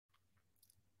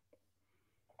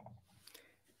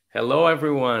Hello,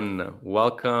 everyone.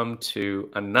 Welcome to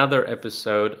another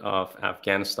episode of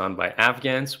Afghanistan by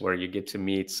Afghans, where you get to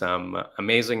meet some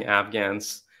amazing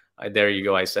Afghans. There you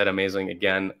go. I said amazing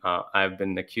again. I've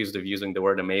been accused of using the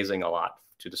word amazing a lot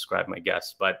to describe my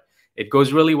guests, but it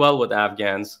goes really well with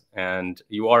Afghans, and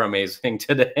you are amazing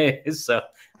today. So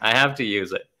I have to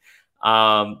use it.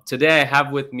 Today, I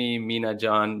have with me Mina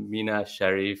John. Mina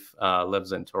Sharif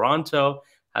lives in Toronto,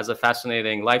 has a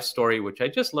fascinating life story, which I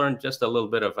just learned just a little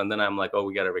bit of. And then I'm like, oh,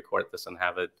 we got to record this and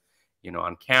have it,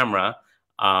 on camera.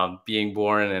 Being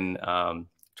born in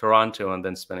Toronto and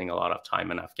then spending a lot of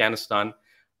time in Afghanistan.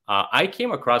 I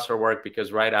came across her work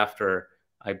because right after,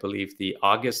 I believe, the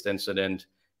August incident,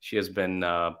 she has been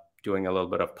doing a little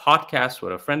bit of podcast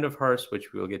with a friend of hers,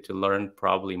 which we'll get to learn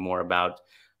probably more about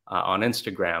on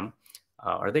Instagram.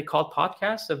 Are they called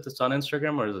podcasts if it's on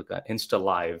Instagram, or is it Insta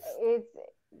Live? It's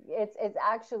it's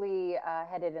actually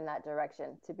headed in that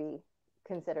direction to be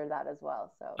considered that as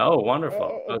well. So Oh,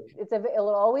 wonderful. Okay.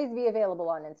 it'll always be available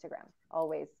on Instagram.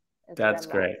 Always That's Instagram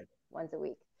Live great. once a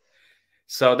week.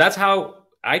 So that's how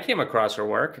I came across her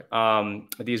work.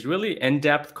 These really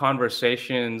in-depth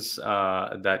conversations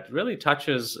that really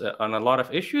touches on a lot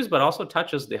of issues, but also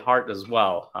touches the heart as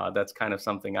well. That's kind of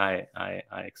something I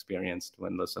experienced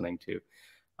when listening to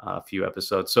a few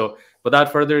episodes. So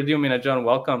without further ado, Mina John,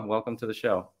 welcome to the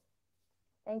show.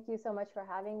 Thank you so much for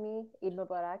having me. Eid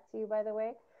Mubarak to you, by the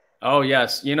way. Oh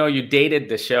yes, you dated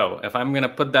the show. If I'm gonna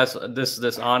put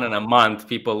this on in a month,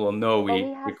 people will know Oh, we we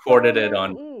have so recorded it many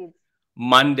on Eids.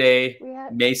 Monday, We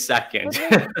have, May 2nd.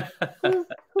 but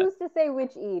who's to say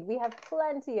which Eid? We have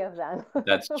plenty of them.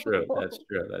 That's true. That's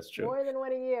true. That's true. More than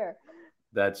one a year.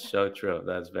 That's so true.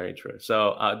 That's very true.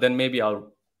 So then maybe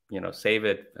I'll, save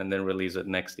it and then release it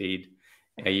next Eid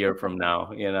a year from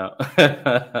now.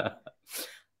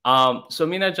 So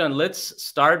Mina Jan, let's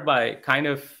start by kind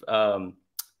of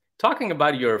talking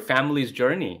about your family's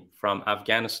journey from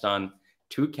Afghanistan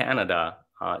to Canada.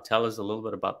 Tell us a little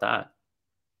bit about that.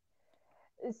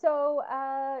 So,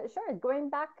 sure. Going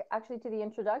back actually to the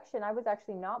introduction, I was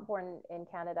actually not born in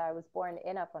Canada. I was born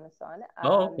in Afghanistan,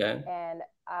 Oh, okay.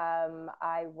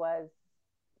 I was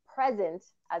present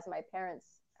as my parents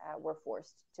were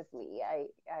forced to flee. I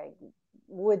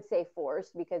would say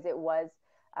forced because it was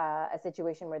a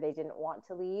situation where they didn't want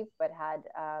to leave, but had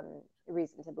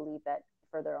reason to believe that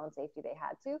for their own safety they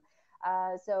had to.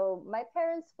 So my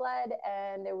parents fled,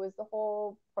 and there was the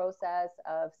whole process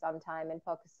of some time in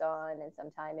Pakistan and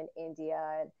some time in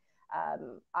India.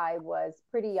 And I was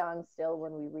pretty young still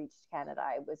when we reached Canada.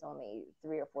 I was only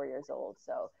 3 or 4 years old.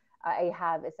 So I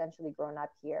have essentially grown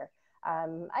up here.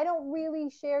 I don't really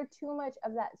share too much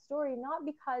of that story, not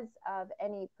because of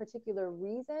any particular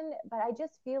reason, but I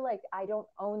just feel like I don't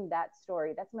own that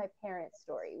story. That's my parents'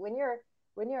 story. When you're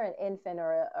an infant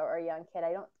or a young kid,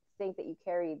 I don't think that you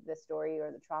carry the story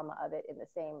or the trauma of it in the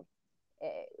same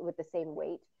with the same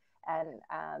weight. And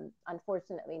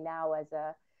unfortunately, now as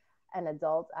an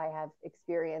adult, I have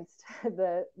experienced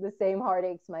the same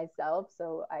heartaches myself.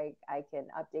 So I can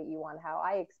update you on how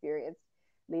I experienced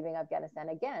leaving Afghanistan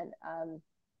again.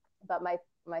 But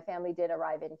my family did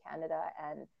arrive in Canada,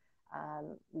 and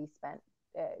we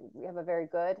have a very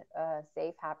good,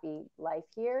 safe, happy life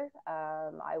here.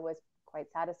 I was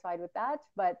quite satisfied with that,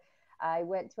 but I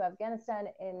went to Afghanistan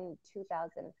in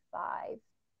 2005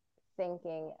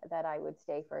 thinking that I would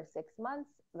stay for 6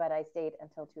 months, but I stayed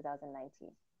until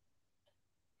 2019.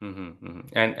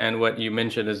 And what you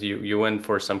mentioned is you went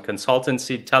for some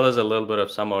consultancy. Tell us a little bit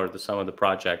of some of the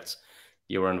projects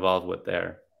you were involved with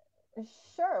there.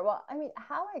 Sure. Well, I mean,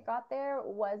 how I got there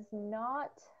was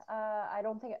not, I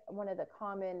don't think one of the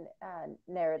common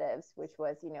narratives, which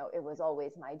was, it was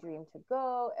always my dream to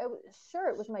go. Sure,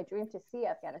 it was my dream to see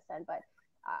Afghanistan, but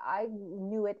I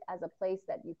knew it as a place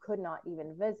that you could not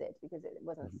even visit because it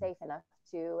wasn't Mhm. safe enough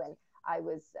to. And I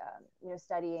was,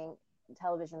 studying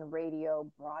television, radio,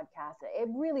 broadcast. It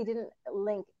really didn't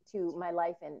link to my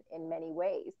life in many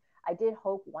ways. I did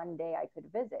hope one day I could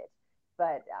visit,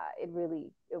 but it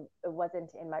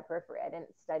wasn't in my periphery. I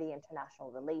didn't study international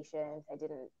relations. I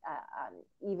didn't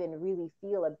even really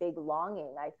feel a big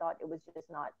longing. I thought it was just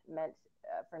not meant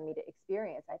for me to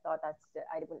experience. I thought I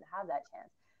wouldn't have that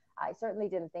chance. I certainly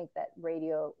didn't think that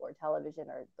radio or television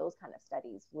or those kind of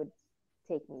studies would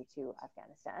take me to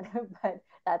Afghanistan, but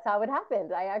that's how it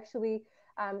happened. I actually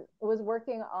was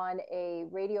working on a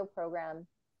radio program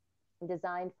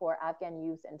designed for Afghan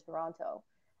youth in Toronto.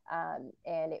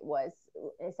 And it was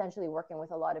essentially working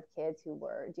with a lot of kids who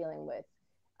were dealing with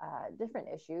different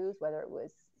issues, whether it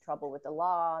was trouble with the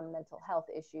law, mental health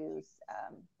issues,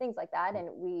 things like that. And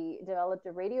we developed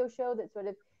a radio show that sort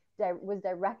of was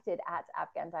directed at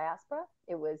Afghan diaspora.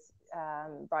 It was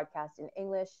broadcast in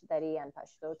English, Dari, and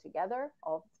Pashto together.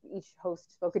 Each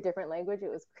host spoke a different language. It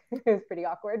was it was pretty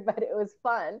awkward, but it was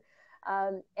fun.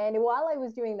 And while I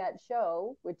was doing that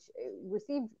show, which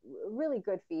received really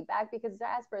good feedback because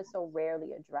diaspora is so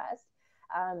rarely addressed,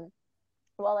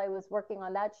 while I was working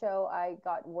on that show, I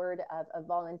got word of a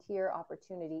volunteer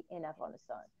opportunity in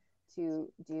Afghanistan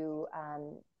to do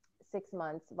 6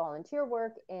 months volunteer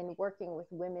work in working with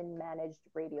women-managed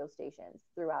radio stations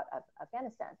throughout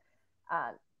Afghanistan.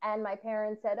 And my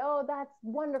parents said, "Oh, that's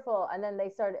wonderful." And then they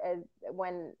started,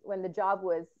 when the job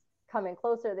was coming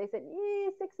closer, they said,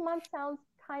 6 months sounds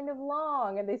kind of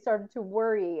long. And they started to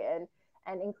worry and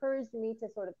encouraged me to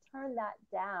sort of turn that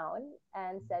down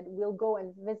and said, "We'll go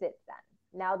and visit then.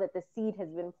 Now that the seed has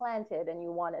been planted and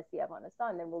you want to see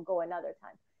Afghanistan, then we'll go another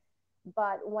time."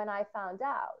 But when I found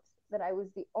out that I was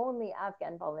the only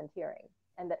Afghan volunteering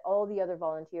and that all the other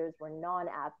volunteers were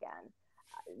non-Afghan,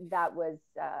 that was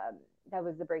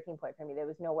the breaking point for me. There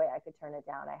was no way I could turn it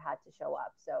down. I had to show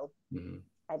up. So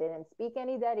I didn't speak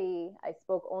any Dari. I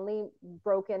spoke only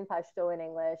broken Pashto in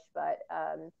English, but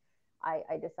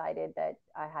I decided that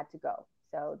I had to go.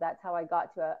 So that's how I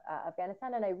got to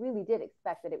Afghanistan. And I really did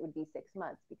expect that it would be 6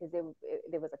 months because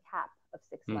there was a cap of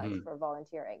 6 months for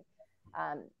volunteering.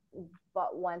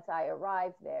 But once I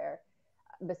arrived there,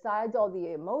 besides all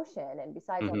the emotion and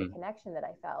besides all the connection that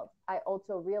I felt, I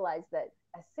also realized that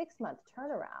a 6-month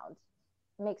turnaround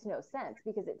makes no sense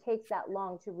because it takes that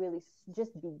long to really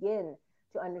just begin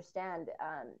to understand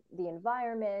the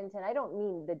environment. And I don't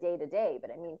mean the day-to-day,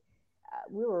 but I mean,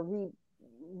 we were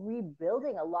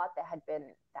rebuilding a lot that had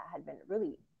been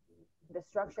really, the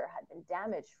structure had been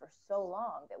damaged for so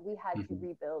long that we had to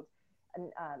rebuild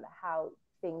how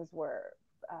things were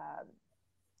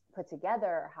put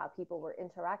together, how people were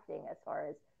interacting as far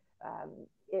as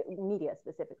media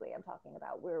specifically I'm talking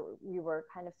about, where we were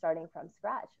kind of starting from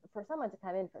scratch. For someone to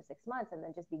come in for 6 months and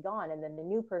then just be gone, and then the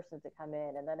new person to come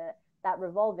in, and then that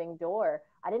revolving door,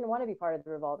 I didn't want to be part of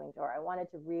the revolving door. I wanted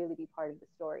to really be part of the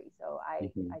story. So I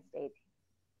stayed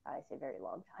a very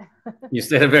long time. You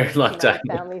stayed a very long time.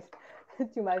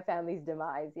 To my family's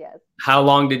demise, yes. How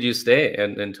long did you stay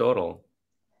in total?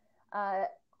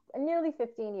 Nearly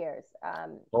 15 years.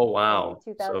 Oh, wow.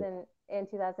 In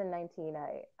 2019,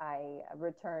 I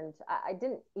returned. I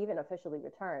didn't even officially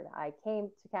return. I came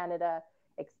to Canada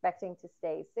expecting to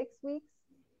stay 6 weeks.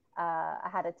 I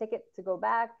had a ticket to go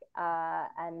back,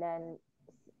 and then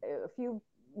a few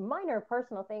minor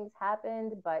personal things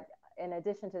happened. But in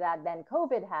addition to that, then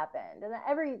COVID happened. And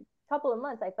every couple of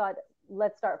months, I thought,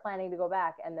 let's start planning to go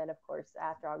back. And then, of course,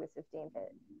 after August 15th,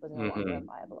 it was no longer a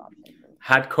viable option for me.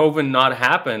 Had COVID not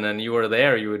happened and you were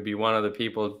there, you would be one of the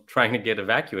people trying to get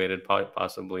evacuated,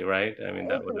 possibly, right? I mean,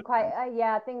 that would quite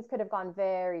things could have gone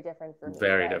very different for me.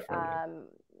 Very different.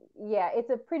 Yeah, it's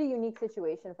a pretty unique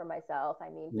situation for myself. I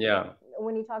mean,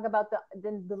 when you talk about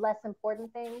the less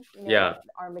important things,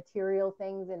 our material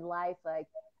things in life, like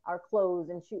our clothes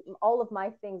and shoes, all of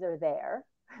my things are there.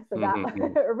 So that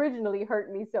originally hurt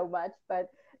me so much,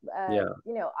 but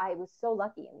I was so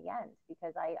lucky in the end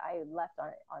because I left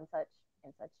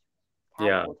in such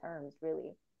casual terms,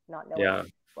 really not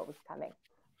knowing what was coming.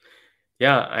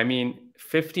 Yeah, I mean,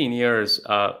 15 years.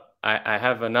 I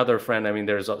have another friend. I mean,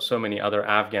 there's so many other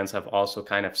Afghans have also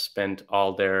kind of spent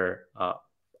all their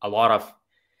a lot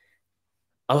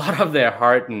of their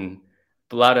heart and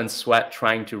blood and sweat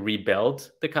trying to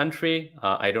rebuild the country.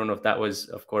 I don't know if that was,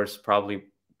 of course, probably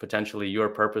potentially your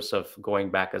purpose of going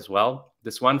back as well.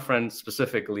 This one friend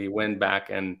specifically went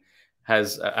back and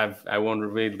I won't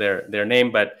reveal their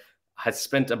name, but has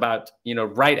spent about,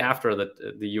 right after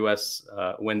the US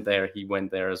went there, he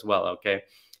went there as well. Okay.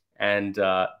 And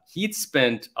he'd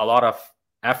spent a lot of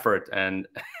effort and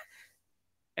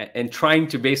trying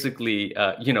to basically,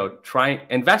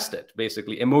 invest it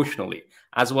basically emotionally,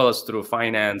 as well as through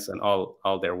finance and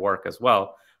all their work as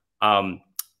well.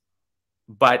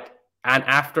 And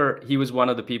after he was one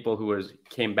of the people who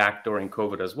came back during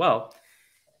COVID as well,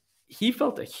 he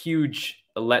felt a huge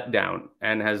letdown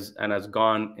and has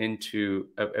gone into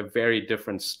a very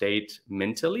different state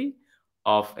mentally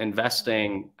of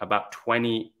investing about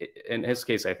 20, in his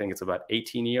case, I think it's about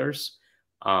 18 years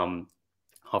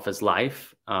of his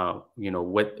life,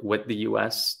 with the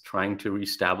US trying to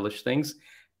reestablish things,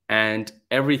 and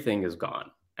everything is gone.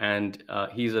 And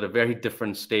he's at a very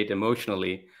different state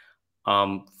emotionally.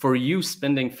 For you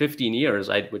spending 15 years,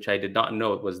 which I did not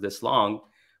know it was this long,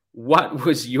 what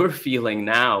was your feeling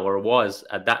now, or was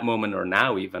at that moment, or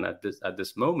now even at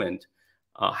this moment?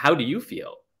 How do you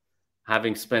feel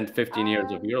having spent 15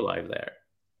 years of your life there?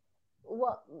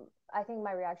 Well, I think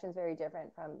my reaction is very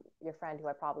different from your friend, who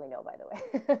I probably know, by the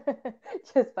way,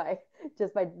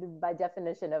 just by by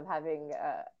definition of having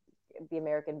the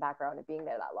American background and being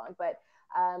there that long. But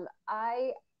um,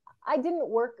 I I didn't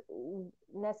work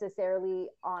necessarily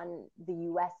on the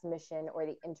U.S. mission or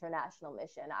the international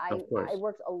mission. Of I course.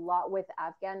 worked a lot with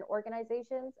Afghan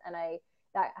organizations, and I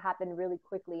that happened really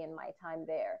quickly in my time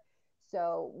there.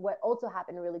 So what also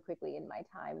happened really quickly in my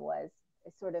time was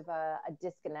sort of a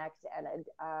disconnect and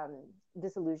a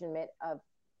disillusionment of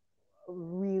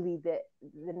really the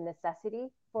necessity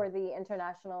for the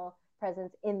international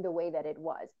presence in the way that it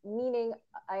was. Meaning,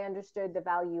 I understood the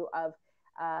value of,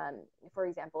 for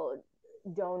example,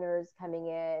 donors coming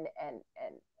in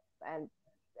and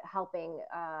helping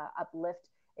uplift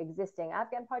existing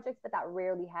Afghan projects, but that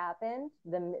rarely happened.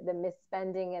 The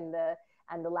misspending and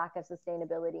the lack of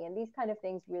sustainability and these kind of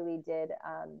things really did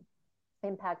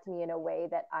impact me in a way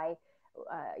that I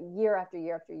year after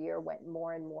year after year went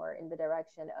more and more in the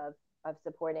direction of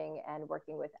supporting and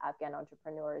working with Afghan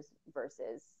entrepreneurs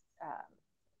versus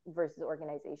versus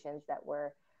organizations that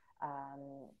were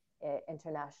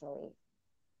internationally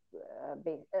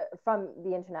from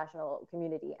the international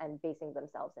community and basing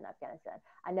themselves in Afghanistan.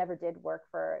 I never did work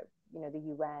for the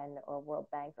UN or World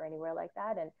Bank or anywhere like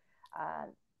that, and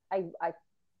I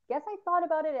guess I thought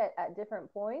about it at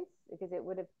different points because it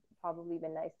would have probably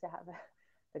been nice to have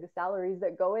the salaries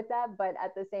that go with that. But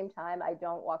at the same time, I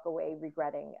don't walk away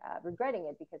regretting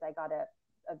it because I got a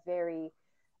very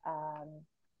um,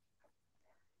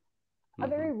 a Hmm.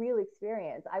 very real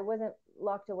experience. I wasn't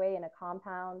locked away in a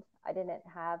compound. I didn't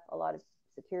have a lot of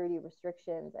security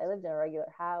restrictions. I lived in a regular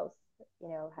house,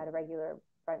 had a regular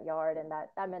front yard, and that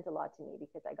meant a lot to me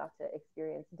because I got to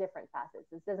experience different facets.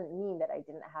 This doesn't mean that I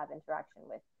didn't have interaction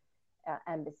with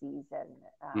embassies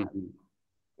um, Hmm.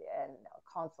 and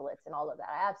consulates and all of that.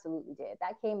 I absolutely did.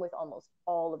 That came with almost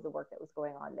all of the work that was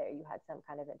going on there. You had some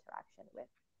kind of interaction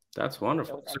That's with those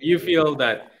wonderful. So you entities. feel And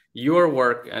that your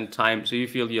work and time, so you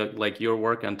feel like your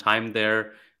work and time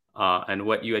there, and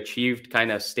what you achieved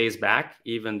kind of stays back,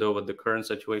 even though with the current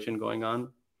situation going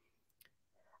on?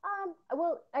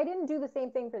 well, I didn't do the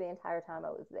same thing for the entire time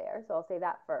I was there. So I'll say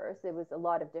that first. It was a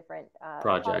lot of different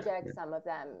Project. projects. Yeah. Some of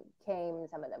them came,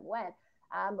 some of them went.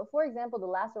 But for example, the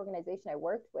last organization I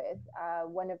worked with,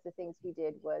 one of the things we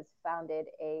did was founded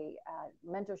a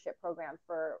mentorship program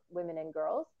for women and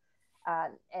girls.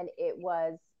 And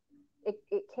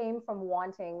it came from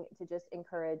wanting to just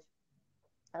encourage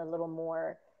a little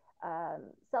more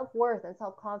self worth and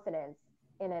self confidence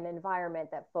in an environment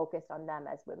that focused on them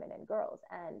as women and girls.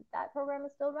 And that program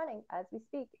is still running as we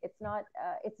speak. It's not,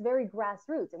 it's very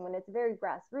grassroots. And when it's very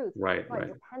grassroots, Right, it's not right.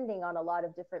 depending on a lot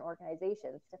of different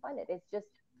organizations to fund it.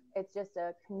 It's just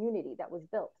a community that was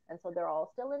built. And so they're all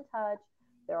still in touch.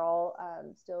 They're all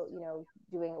still,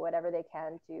 doing whatever they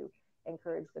can to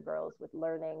encourage the girls with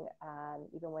learning,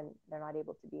 even when they're not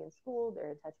able to be in school,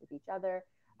 they're in touch with each other.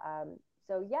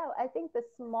 So yeah, I think the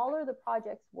smaller the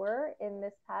projects were in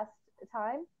this past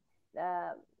time,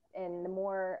 uh, and the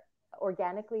more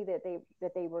organically that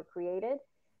they were created,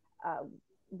 uh,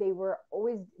 they were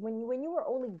always when you were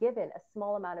only given a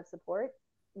small amount of support,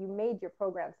 you made your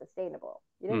program sustainable.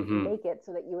 You didn't Hmm. make it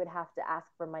so that you would have to ask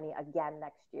for money again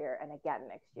next year and again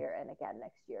next year and again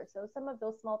next year. So some of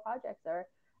those small projects are,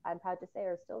 I'm proud to say,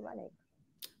 are still running.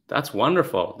 That's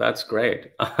wonderful. That's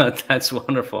great. That's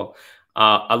wonderful.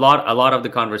 A lot of the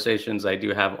conversations I do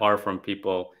have are from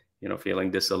people, feeling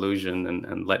disillusioned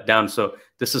and let down. So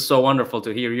this is so wonderful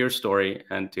to hear your story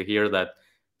and to hear that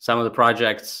some of the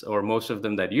projects or most of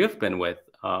them that you've been with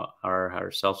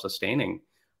are self-sustaining,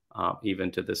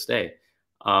 even to this day.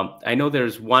 I know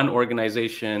there's one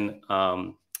organization,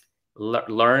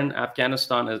 Learn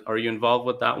Afghanistan. Are you involved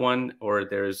with that one? Or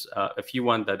there's a few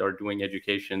one that are doing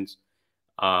educations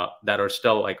that are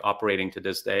still like operating to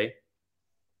this day.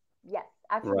 Yes,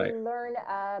 actually, Right. Learn.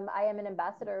 I am an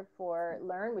ambassador for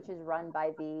Learn, which is run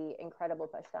by the incredible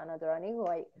Pashtana Durrani, who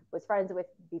I was friends with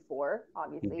before,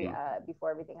 obviously, Hmm.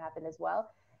 before everything happened as well.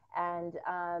 And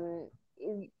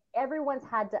everyone's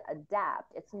had to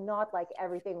adapt. It's not like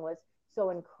everything was so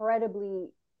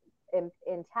incredibly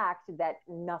intact that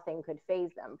nothing could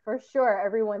phase them. For sure,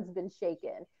 everyone's been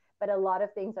shaken, but a lot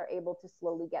of things are able to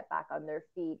slowly get back on their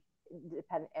feet,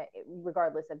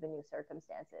 regardless of the new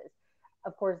circumstances.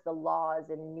 Of course, the laws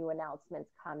and new announcements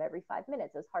come every 5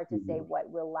 minutes. It's hard to say Hmm. what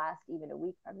will last even a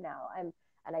week from now. And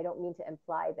I don't mean to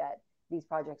imply that these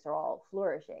projects are all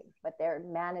flourishing, but they're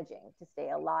managing to stay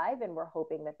alive, and we're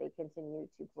hoping that they continue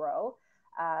to grow.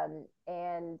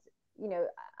 And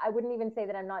I wouldn't even say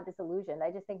that I'm not disillusioned.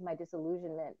 I just think my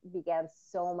disillusionment began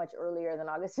so much earlier than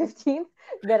August 15th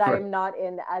that I Right. am not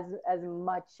in as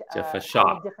much. Just a I'm a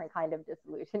shock. different kind of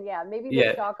disillusion. Yeah, maybe the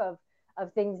Yeah. shock of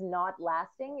things not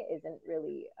lasting isn't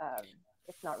really.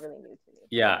 It's not really new to me.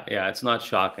 Yeah, yeah, it's not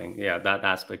shocking. Yeah, that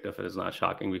aspect of it is not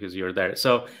shocking because you're there.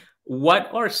 So,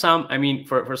 what are some, I mean,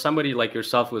 for somebody like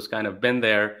yourself who's kind of been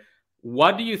there,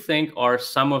 what do you think are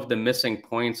some of the missing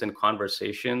points in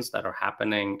conversations that are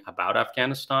happening about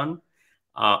Afghanistan?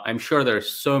 I'm sure there's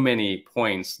so many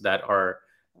points that are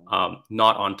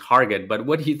not on target, but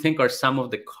what do you think are some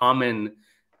of the common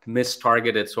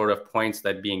mistargeted sort of points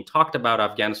that being talked about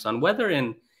Afghanistan, whether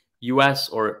in US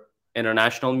or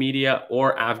international media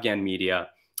or Afghan media,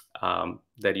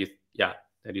 that yeah,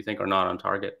 that you think are not on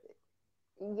target?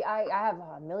 Yeah, I have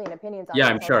a million opinions on Yeah, this.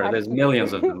 I'm I'll sure try to there's keep it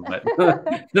millions of brief. them, but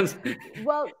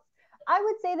Well, I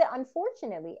would say that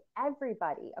unfortunately,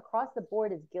 everybody across the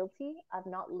board is guilty of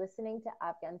not listening to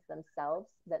Afghans themselves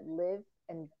that live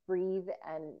and breathe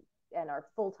and are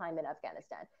full time in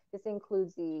Afghanistan. This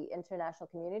includes the international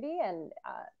community and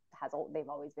they've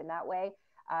always been that way.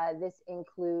 This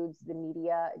includes the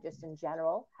media, just in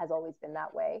general, has always been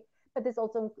that way. But this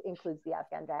also includes the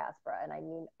Afghan diaspora, and I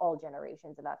mean all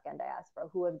generations of Afghan diaspora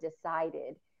who have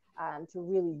decided to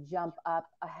really jump up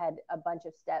ahead a bunch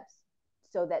of steps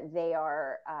so that they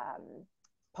are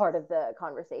part of the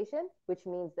conversation, which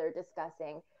means they're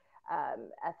discussing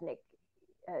ethnic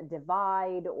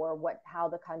divide or how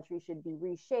the country should be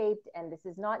reshaped. And this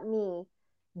is not me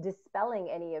dispelling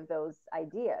any of those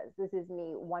ideas. This is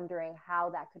me wondering how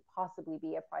that could possibly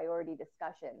be a priority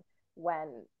discussion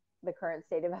when the current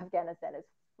state of Afghanistan is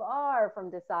far from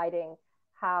deciding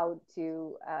how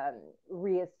to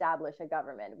reestablish a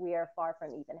government. We are far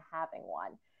from even having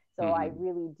one. So I Mhm.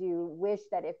 really do wish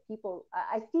that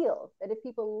I feel that if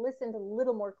people listened a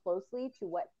little more closely to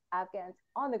what Afghans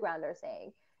on the ground are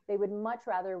saying, they would much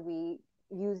rather we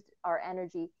used our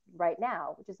energy right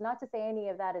now, which is not to say any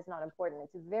of that is not important.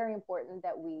 It's very important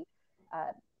that we,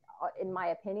 uh, in my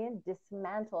opinion,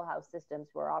 dismantle how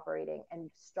systems were operating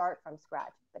and start from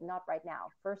scratch, but not right now.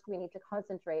 First, we need to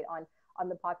concentrate on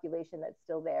the population that's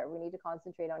still there. We need to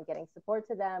concentrate on getting support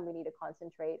to them. We need to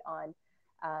concentrate on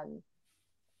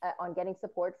getting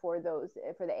support for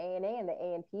the ANA and the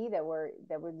ANP that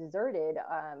were deserted,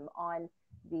 on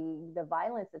the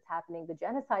violence that's happening, the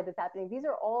genocide that's happening. These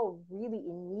are all really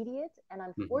immediate, and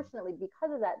Mhm. unfortunately,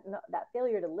 because of that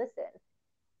failure to listen,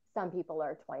 some people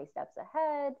are 20 steps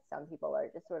ahead. Some people are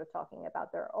just sort of talking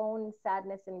about their own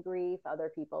sadness and grief. Other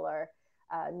people are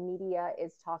media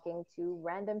is talking to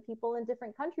random people in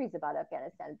different countries about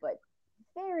Afghanistan, but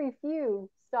very few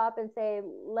stop and say,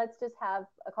 let's just have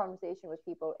a conversation with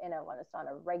people in Afghanistan,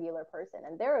 a regular person.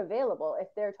 And they're available.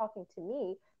 If they're talking to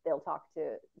me, they'll talk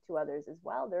to others as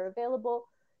well. They're available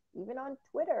even on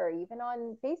Twitter, even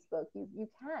on Facebook. You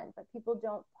can, but people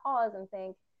don't pause and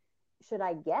think, should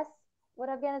I guess what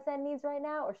Afghanistan needs right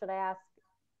now, or should I ask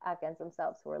Afghans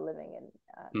themselves who are living in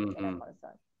Mhm.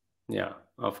 Afghanistan? Yeah,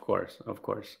 of course, of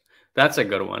course. That's a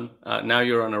good one. Now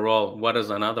you're on a roll. What is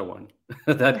another one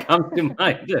that comes to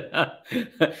mind?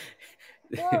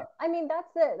 Well, I mean,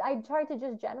 that's it. I tried to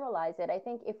just generalize it. I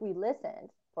think if we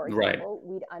listened, for Right. example,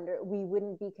 we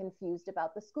wouldn't be confused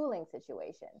about the schooling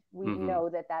situation. We'd Mhm. know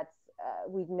that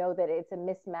we'd know that it's a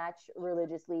mismatch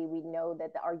religiously. We'd know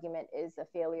that the argument is a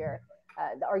failure.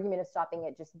 The argument of stopping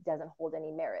it just doesn't hold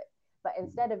any merit. But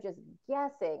instead of just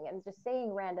guessing and just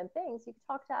saying random things, you can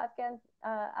talk to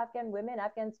Afghan women,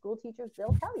 Afghan school teachers.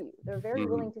 They'll tell you. They're very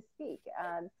willing Mhm. to speak.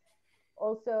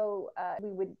 Also,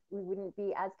 we wouldn't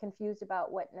be as confused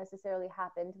about what necessarily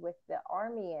happened with the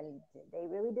army and did they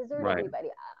really desert Right.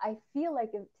 everybody. I feel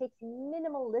like it takes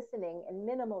minimal listening and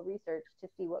minimal research to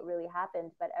see what really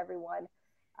happened, but everyone,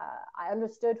 I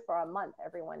understood for a month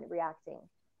everyone reacting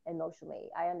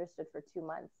emotionally. I understood for 2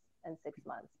 months and 6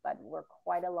 months, but we're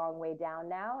quite a long way down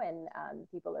now, and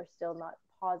people are still not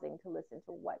pausing to listen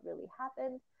to what really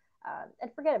happened,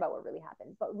 and forget about what really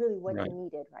happened, but really what's Right.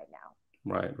 needed right now.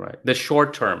 Right. Right. The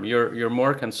short term. You're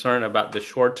more concerned about the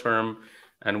short term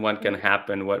and what can Mm-hmm.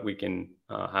 happen, what we can,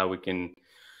 how we can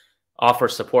offer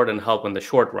support and help in the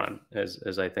short run.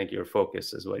 As I think your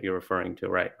focus is what you're referring to.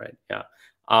 Right. Right. Yeah.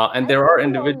 And I there think are we all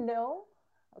individual. know.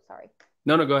 Oh, sorry.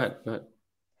 No. No. Go ahead. Go ahead.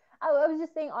 I was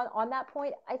just saying on that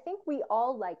point, I think we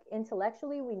all, like,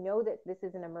 intellectually, we know that this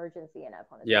is an emergency in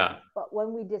Afghanistan. Yeah. But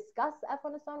when we discuss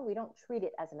Afghanistan, we don't treat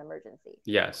it as an emergency.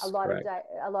 Yes. Correct.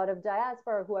 A lot of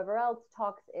diaspora or whoever else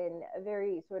talks in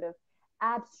very sort of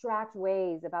abstract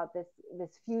ways about this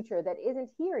future that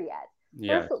isn't here yet. First,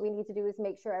 Yes. what we need to do is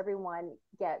make sure everyone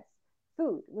gets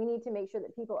food. We need to make sure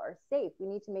that people are safe. We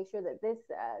need to make sure that this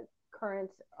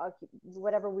current,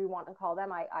 whatever we want to call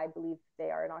them, I believe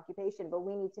they are an occupation, but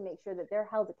we need to make sure that they're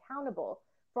held accountable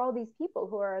for all these people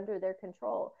who are under their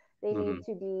control. They need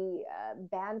to be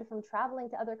banned from traveling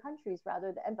to other countries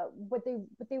rather than, but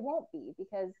they won't be,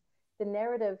 because the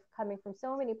narrative coming from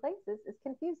so many places is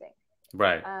confusing.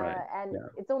 Right, right. And Yeah,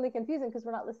 it's only confusing because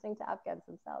we're not listening to Afghans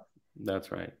themselves.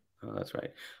 that's right. That's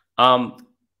right. Um,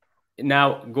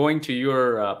 Now, going to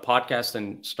your podcast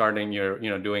and starting your,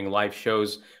 doing live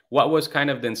shows, what was kind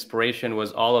of the inspiration?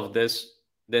 Was all of this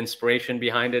the inspiration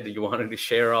behind it? You wanted to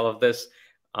share all of this?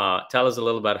 Tell us a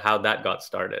little about how that got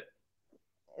started.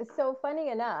 So funny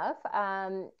enough,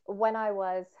 when I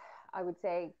was, I would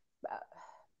say,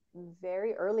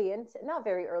 very early into, not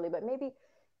very early, but maybe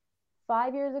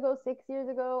 5 years ago, 6 years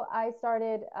ago, I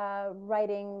started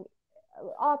writing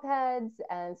op-eds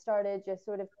and started just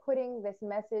sort of putting this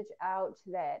message out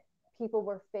that people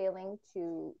were failing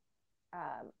to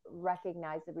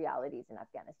recognize the realities in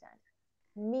Afghanistan.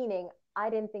 Meaning, I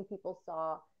didn't think people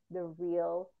saw the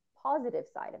real positive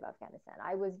side of Afghanistan.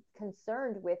 I was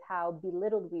concerned with how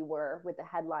belittled we were with the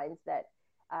headlines that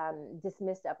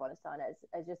dismissed Afghanistan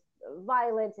as just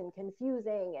violent and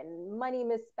confusing and money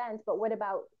misspent. But what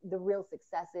about the real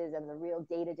successes and the real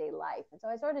day-to-day life? And so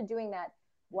I started doing that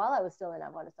while I was still in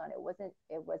Afghanistan. It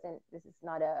wasn't, this is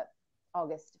not a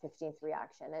August 15th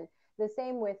reaction. And the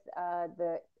same with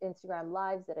the Instagram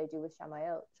lives that I do with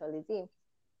Shamail Shalizi,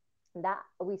 that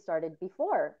we started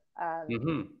before, a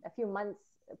few months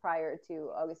prior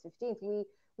to August 15th.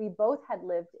 We both had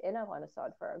lived in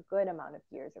Afghanistan for a good amount of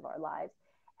years of our lives,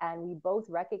 and we both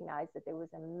recognized that there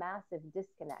was a massive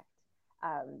disconnect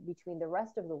between the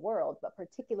rest of the world, but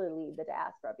particularly the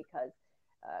diaspora, because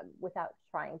without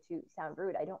trying to sound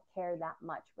rude, I don't care that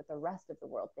much what the rest of the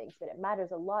world thinks, but it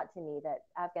matters a lot to me that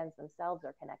Afghans themselves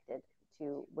are connected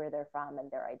to where they're from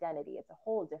and their identity. It's a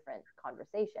whole different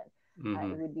conversation.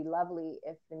 It would be lovely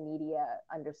if the media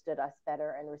understood us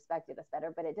better and respected us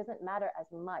better, but it doesn't matter as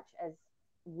much as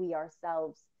we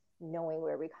ourselves knowing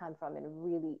where we come from and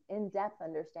really in-depth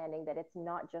understanding that it's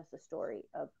not just a story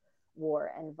of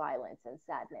war and violence and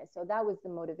sadness. So that was the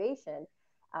motivation.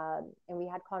 And we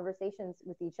had conversations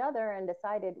with each other and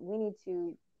decided we need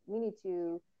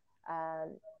to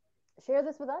share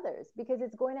this with others, because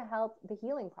it's going to help the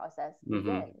healing process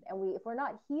begin. And if we're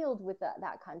not healed with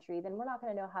that country, then we're not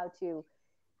going to know how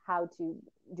to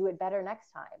do it better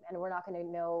next time, and we're not going to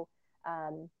know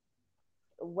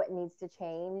what needs to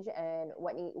change and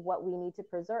what we need to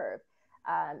preserve.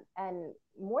 And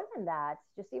more than that,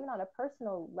 just even on a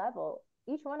personal level,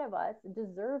 each one of us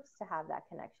deserves to have that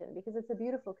connection, because it's a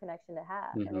beautiful connection to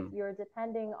have. And if you're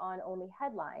depending on only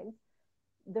headlines,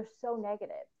 they're so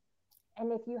negative.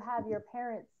 And if you have your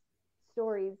parents'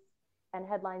 stories and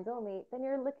headlines only, then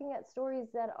you're looking at stories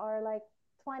that are like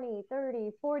 20,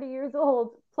 30, 40 years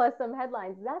old plus some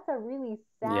headlines. That's a really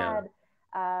sad,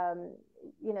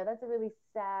 that's a really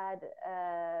sad,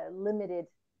 limited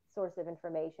source of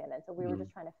information. And so we were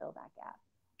just trying to fill that gap.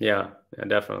 Yeah,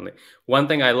 definitely. One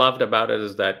thing I loved about it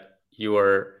is that you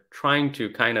are trying to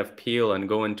kind of peel and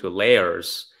go into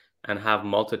layers and have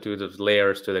multitudes of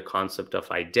layers to the concept of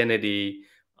identity,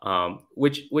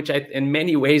 which in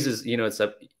many ways is, it's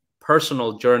a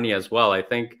personal journey as well. I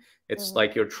think it's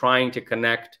like you're trying to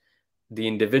connect the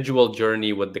individual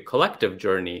journey with the collective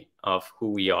journey of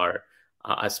who we are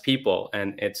as people,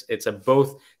 and it's a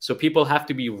both. So people have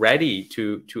to be ready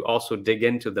to also dig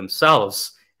into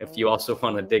themselves if you also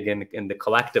want to dig in the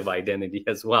collective identity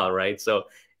as well, right? So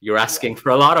you're asking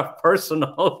for a lot of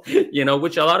personal,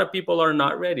 which a lot of people are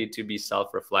not ready to be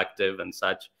self-reflective and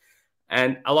such.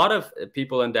 And a lot of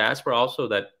people in diaspora also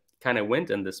that kind of went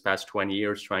in this past 20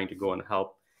 years trying to go and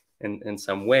help in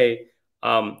some way,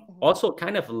 also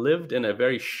kind of lived in a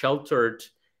very sheltered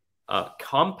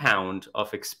compound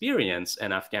of experience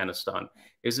in Afghanistan.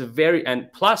 Is a very,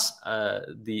 and plus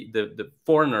the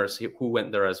foreigners who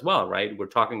went there as well, right? We're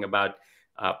talking about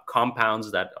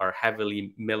compounds that are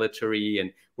heavily military,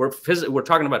 and we're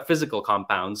talking about physical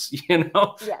compounds,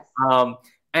 Yes.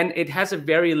 And it has a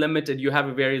very limited. You have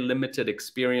a very limited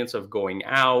experience of going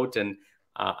out and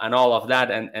all of that,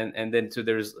 and then so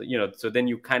there's so then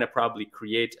you kind of probably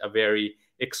create a very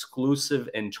exclusive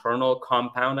internal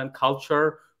compound and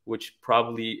culture, which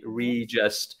probably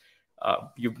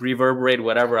you reverberate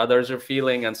whatever others are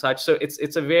feeling and such. So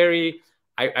it's a very,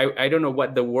 I don't know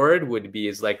what the word would be,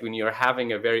 is like when you're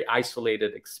having a very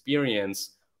isolated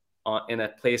experience in a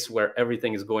place where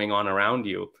everything is going on around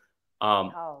you.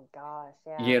 Oh gosh,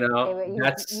 yeah.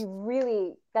 That's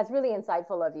really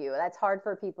insightful of you. That's hard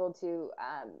for people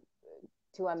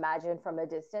to imagine from a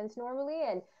distance normally.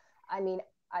 And I mean,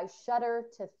 I shudder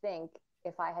to think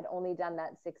if I had only done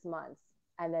that 6 months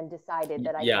and then decided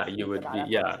that I Yeah, didn't you speak would about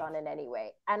be. Yeah. Afghanistan in any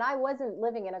way. And I wasn't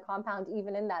living in a compound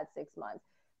even in that 6 months,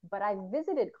 but I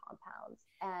visited compounds.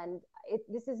 And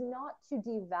this is not to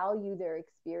devalue their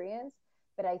experience,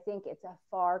 but I think it's a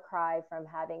far cry from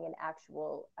having an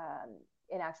actual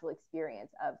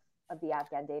experience of the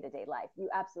Afghan day-to-day life. You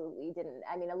absolutely didn't.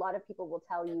 I mean, a lot of people will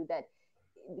tell you that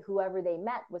whoever they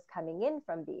met was coming in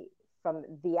from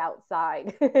the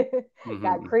outside,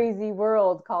 that Hmm. crazy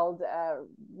world called,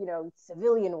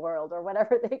 civilian world or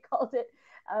whatever they called it.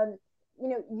 Um,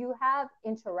 you have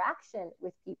interaction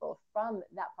with people from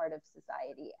that part of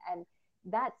society, and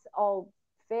that's all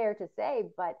fair to say,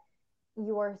 but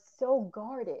you are so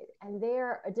guarded, and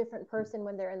they're a different person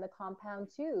when they're in the compound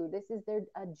too. This is their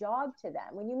a job to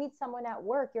them. When you meet someone at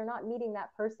work, you're not meeting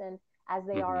that person as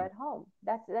they are Hmm. at home.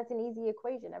 That's an easy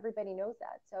equation. Everybody knows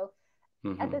that. So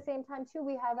at the Hmm. same time too,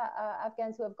 we have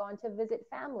Afghans who have gone to visit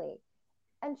family,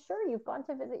 and sure, you've gone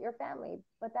to visit your family,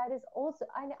 but that is also,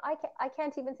 I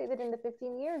can't even say that in the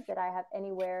 15 years that I have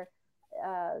anywhere,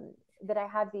 that I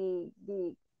have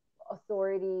the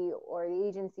authority or the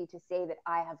agency to say that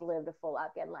I have lived a full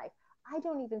Afghan life. I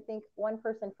don't even think one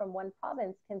person from one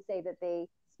province can say that they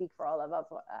speak for all of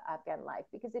Afghan life,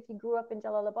 because if you grew up in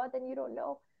Jalalabad, then you don't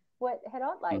know what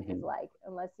Herat life is Hmm. like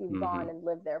unless you've Hmm. gone and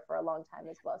lived there for a long time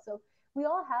as well. So we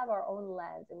all have our own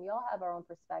lens and we all have our own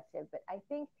perspective, but I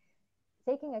think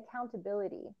taking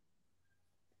accountability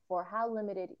for how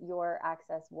limited your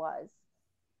access was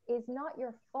is not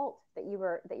your fault that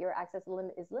your access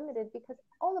is limited, because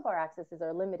all of our accesses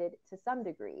are limited to some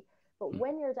degree. But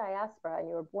when you're diaspora and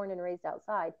you were born and raised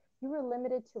outside, you were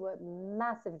limited to a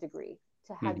massive degree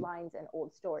to Hmm. headlines and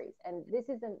old stories. And this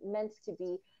isn't meant to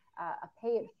be a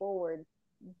pay it forward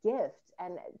gift,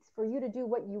 and it's for you to do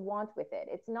what you want with it.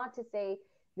 It's not to say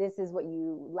this is what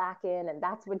you lack in and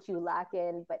that's what you lack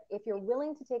in, but if you're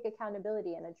willing to take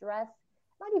accountability and address,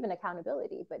 not even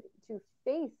accountability, but to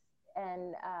face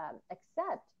and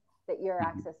accept that your Hmm.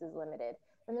 access is limited,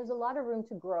 then there's a lot of room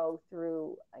to grow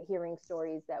through hearing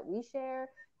stories that we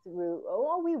share, through, oh,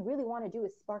 all we really want to do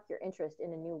is spark your interest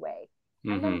in a new way.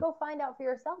 And then Hmm. go find out for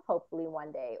yourself, hopefully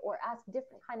one day, or ask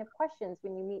different kind of questions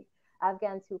when you meet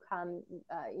Afghans who come,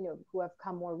 who have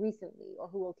come more recently or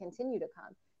who will continue to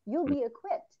come. You'll be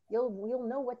equipped. You'll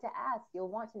know what to ask. You'll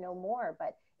want to know more,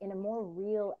 but in a more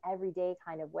real, everyday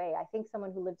kind of way. I think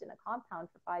someone who lived in a compound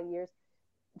for 5 years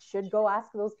should go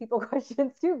ask those people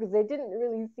questions too, because they didn't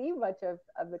really see much of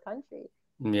the country.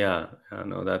 Yeah,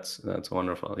 no, that's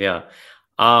wonderful. Yeah.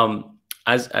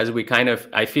 As we kind of,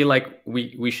 I feel like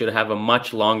we should have a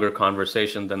much longer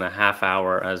conversation than a half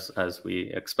hour as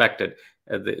we expected.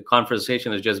 The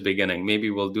conversation is just beginning. Maybe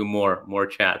we'll do more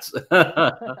chats.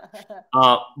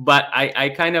 But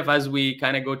I kind of, as we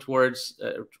kind of go towards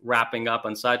wrapping up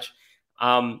and such,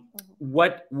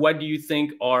 what do you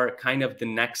think are kind of the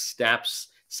next steps?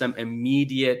 Some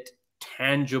immediate,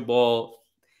 tangible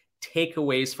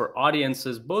takeaways for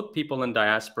audiences, both people in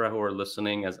diaspora who are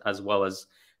listening, as well as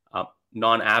uh,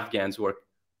 non-Afghans who are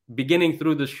beginning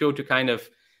through the show to kind of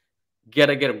get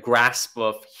a grasp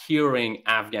of hearing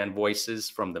Afghan voices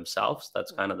from themselves.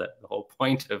 That's kind of the whole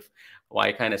point of why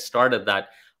I kind of started that.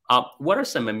 What are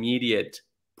some immediate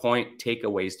point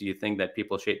takeaways do you think that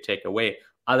people should take away,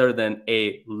 other than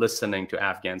listening to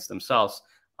Afghans themselves,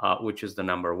 which is the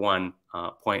number one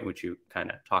point, which you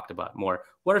kind of talked about more?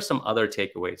 What are some other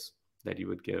takeaways that you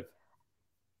would give?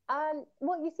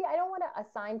 Well, you see, I don't want to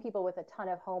assign people with a ton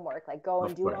of homework, like go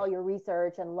and Of do course. all your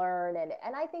research and learn.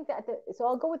 And I think that, so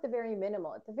I'll go with the very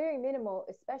minimal. At the very minimal,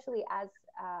 especially as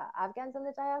Afghans in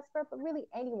the diaspora, but really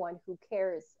anyone who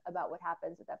cares about what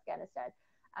happens with Afghanistan.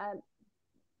 Um,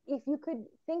 if you could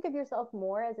think of yourself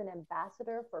more as an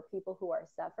ambassador for people who are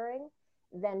suffering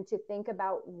than to think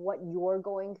about what you're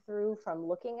going through from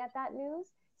looking at that news,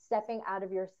 stepping out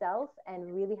of yourself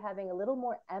and really having a little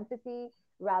more empathy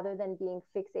rather than being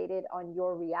fixated on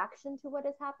your reaction to what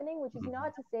is happening, which is Mhm.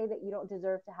 not to say that you don't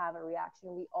deserve to have a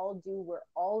reaction. We all do. We're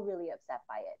all really upset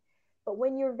by it. But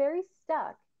when you're very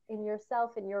stuck in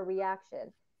yourself and your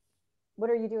reaction, what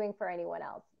are you doing for anyone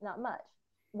else? Not much.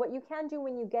 What you can do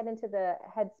when you get into the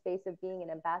headspace of being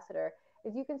an ambassador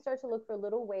is you can start to look for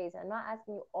little ways. I'm not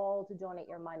asking you all to donate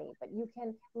your money, but you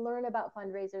can learn about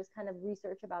fundraisers, kind of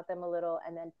research about them a little,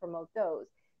 and then promote those.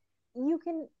 You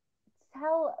can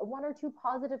tell one or two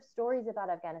positive stories about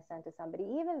Afghanistan to somebody.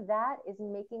 Even that is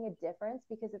making a difference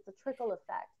because it's a trickle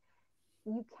effect.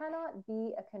 You cannot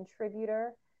be a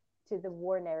contributor to the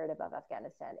war narrative of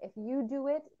Afghanistan. If you do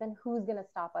it, then who's going to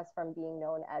stop us from being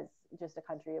known as just a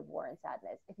country of war and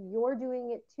sadness? If you're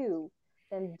doing it too,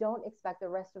 then don't expect the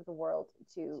rest of the world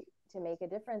to make a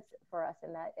difference for us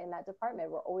in that department.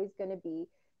 We're always going to be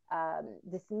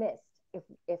dismissed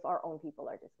if our own people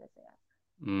are dismissing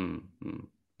us. Mm-hmm.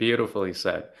 Beautifully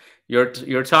said.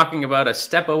 You're talking about a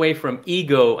step away from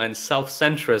ego and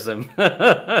self-centrism.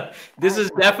 This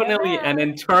is I definitely an am.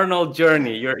 internal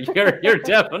journey. You're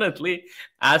definitely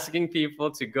asking people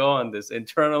to go on this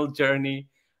internal journey.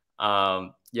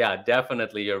 Yeah,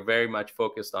 definitely. You're very much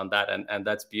focused on that, and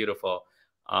that's beautiful.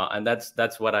 And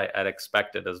that's what I'd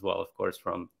expected as well, of course,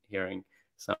 from hearing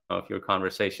some of your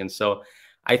conversations. So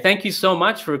I thank you so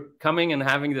much for coming and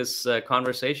having this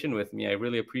conversation with me. I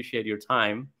really appreciate your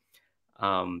time.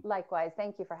 Likewise,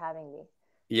 thank you for having me.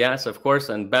 Yes, of course,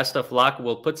 and best of luck.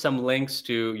 We'll put some links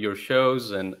to your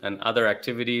shows and other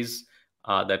activities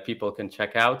that people can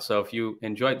check out. So if you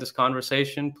enjoyed this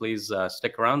conversation, please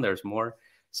stick around. There's more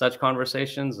such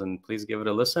conversations, and please give it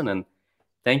a listen. And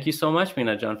thank you so much,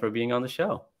 Mina John, for being on the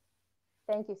show.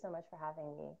 Thank you so much for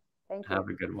having me. Thank you. Have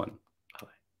a good one.